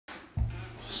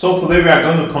So today we are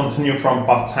going to continue from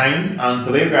part 10, and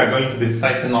today we are going to be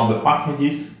setting up the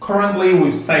packages. Currently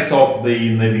we've set up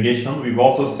the navigation, we've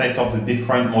also set up the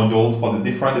different modules for the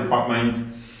different departments.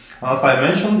 And as I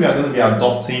mentioned, we are going to be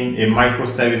adopting a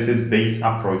microservices based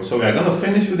approach. So we are going to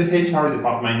finish with the HR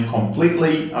department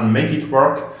completely and make it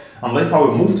work, and later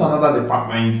we move to another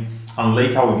department, and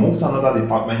later we move to another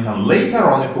department, and later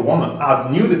on if we want to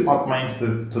add new department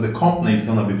to the company, it's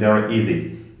going to be very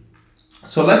easy.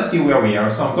 So let's see where we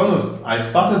are. So I've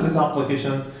started this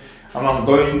application, and I'm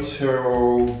going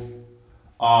to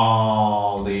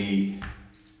the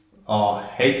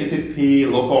HTTP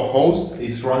localhost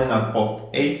is running at port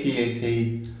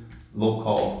 8080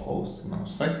 localhost. Now,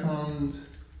 second.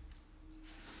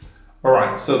 All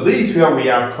right, so this is where we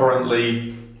are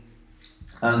currently,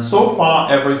 and so far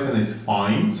everything is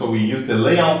fine. So we use the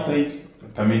layout page.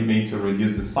 Permit me to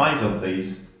reduce the size of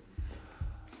this.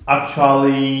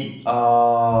 Actually,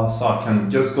 so I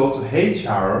can just go to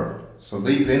HR. So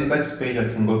this index page, I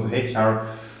can go to HR.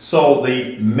 So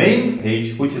the main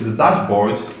page, which is the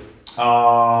dashboard,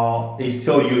 is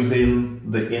still using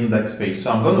the index page. So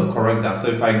I'm going to correct that. So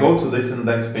if I go to this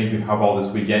index page, we have all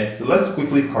these widgets. So let's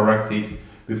quickly correct it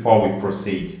before we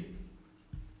proceed.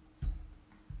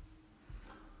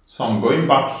 So I'm going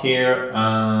back here,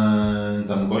 and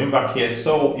I'm going back here.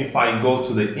 So if I go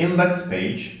to the index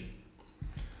page,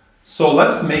 so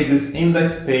let's make this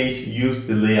index page use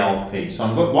the layout page. So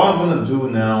what I'm going to do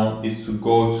now is to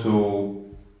go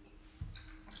to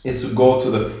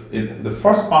the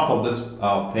first part of this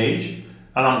page,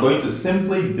 and I'm going to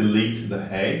simply delete the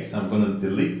head. So I'm going to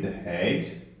delete the head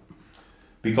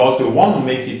because we want to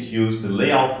make it use the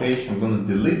layout page. I'm going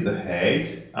to delete the head,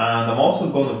 and I'm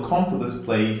also going to come to this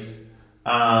place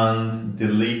and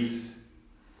delete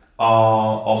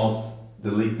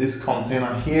delete this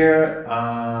container here,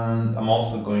 and I'm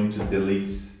also going to delete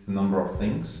a number of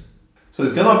things. So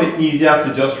it's going to be easier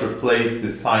to just replace the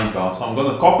sidebar. So I'm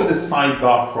going to copy the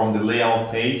sidebar from the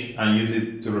layout page and use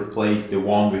it to replace the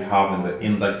one we have in the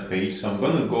index page. So I'm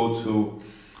going to go to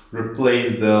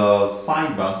replace the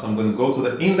sidebar. So I'm going to go to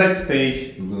the index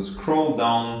page. I'm going to scroll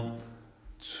down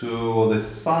to the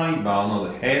sidebar, not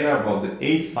the header, but the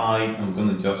A side. I'm going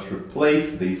to just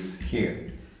replace this here.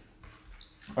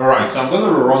 All right, so I'm going to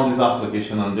rerun this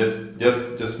application and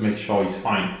just make sure it's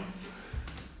fine.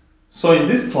 So in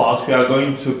this class, we are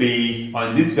going to be, or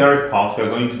in this very class, we are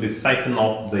going to be setting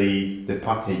up the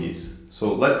packages.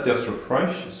 So let's just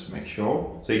refresh, just make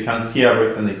sure. So you can see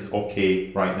everything is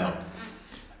okay right now.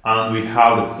 And we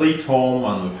have the Fleet Home,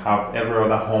 and we have every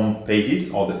other home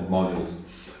pages or the modules.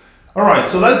 All right,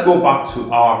 so let's go back to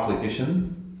our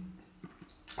application.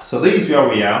 So this is where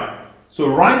we are. So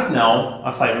right now,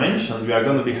 as I mentioned, we are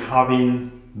going to be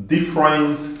having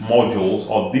different modules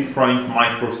or different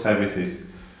microservices.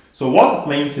 So what it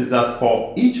means is that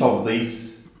for each of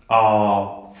these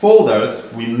folders,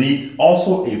 we need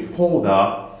also a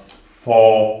folder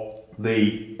for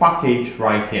the package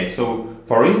right here. So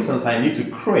for instance, I need to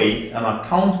create an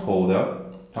account folder.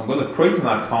 I'm going to create an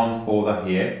account folder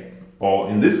here, or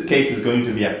in this case, it's going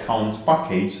to be account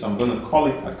package. So I'm going to call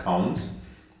it account.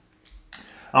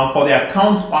 And for the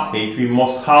account package, we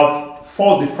must have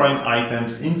 4 different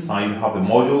items inside. We have the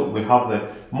module, we have the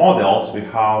models, we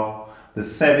have the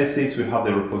services, we have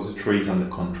the repositories, and the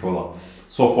controller.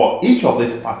 So for each of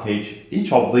this package,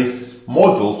 each of these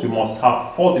modules, we must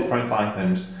have 4 different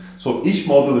items. So each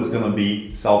module is going to be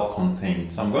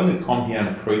self-contained. So I'm going to come here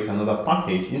and create another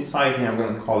package. Inside here, I'm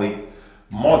going to call it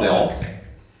models.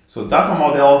 So data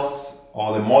models,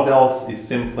 or the models, is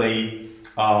simply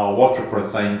what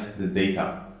represents the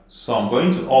data. So I'm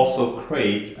going to also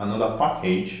create another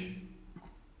package.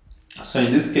 So in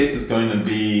this case, it's going to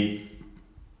be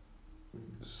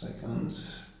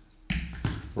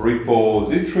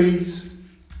repositories,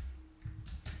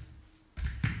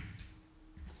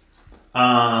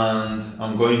 and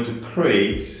I'm going to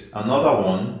create another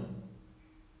one.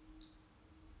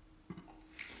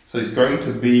 So it's going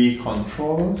to be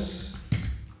controllers,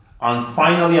 and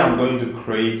finally I'm going to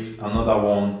create another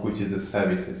one, which is the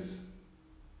services.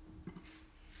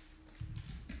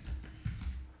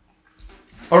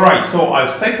 Alright, so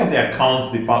I've set up the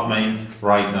account department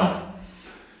right now.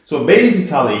 So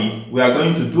basically, we are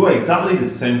going to do exactly the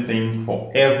same thing for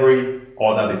every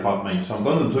other department. So I'm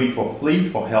going to do it for fleet,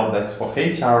 for help desk, for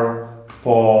HR,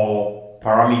 for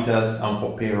parameters, and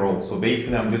for payroll. So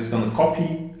basically, I'm just going to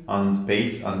copy and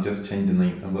paste and just change the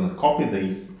name. I'm going to copy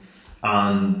this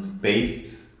and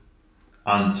paste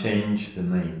and change the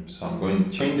name. So I'm going to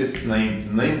change this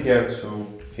name here to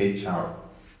HR.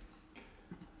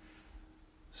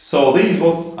 So this is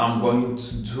what I'm going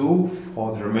to do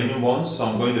for the remaining ones. So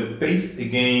I'm going to paste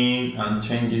again and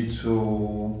change it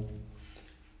to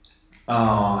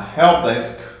help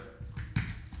desk,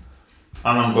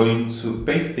 and I'm going to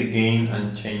paste again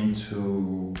and change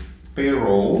to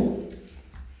payroll,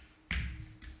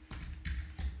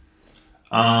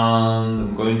 and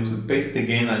I'm going to paste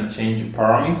again and change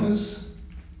parameters,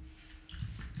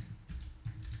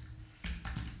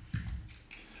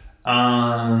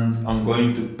 and I'm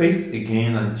going to paste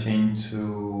again and change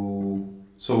to,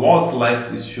 so what's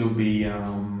left is should be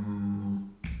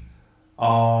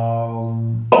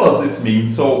what does this mean?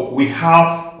 So we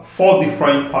have 4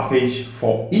 different packages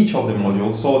for each of the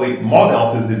modules. So the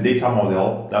models is the data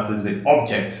model, that is the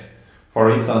object. For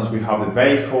instance, we have the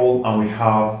vehicle and we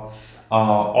have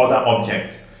other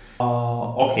objects.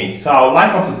 Okay, so I would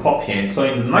like us to stop here. So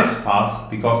in the next part,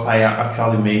 because I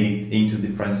actually made it into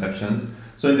different sections,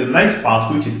 so in the next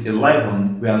part, which is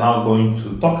 11, we are now going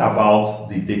to talk about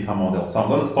the data model. So I'm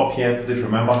going to stop here. Please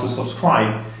remember to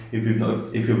subscribe if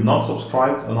you've not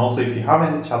subscribed, and also if you have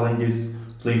any challenges,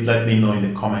 please let me know in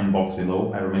the comment box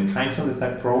below. I remain Kind on the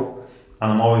Tech Pro,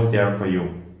 and I'm always there for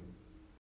you.